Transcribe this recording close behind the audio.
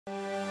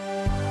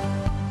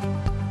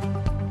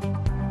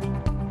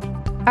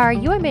Are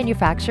you a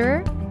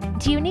manufacturer?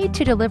 Do you need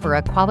to deliver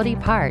a quality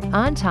part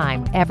on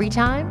time, every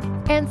time,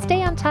 and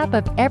stay on top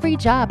of every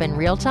job in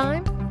real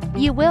time?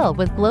 You will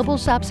with Global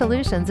Shop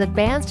Solutions'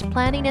 advanced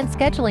planning and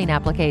scheduling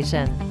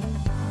application.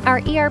 Our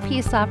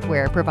ERP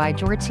software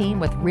provides your team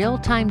with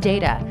real-time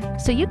data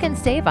so you can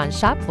save on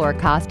shop floor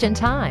cost and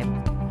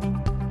time.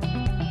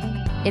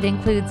 It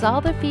includes all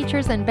the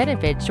features and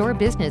benefits your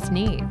business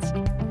needs.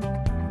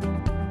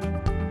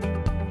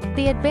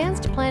 The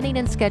advanced planning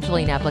and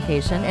scheduling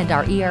application and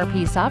our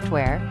ERP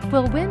software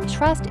will win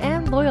trust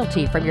and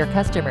loyalty from your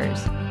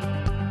customers.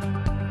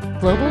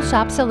 Global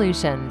Shop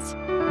Solutions.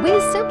 We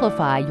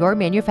simplify your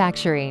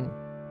manufacturing.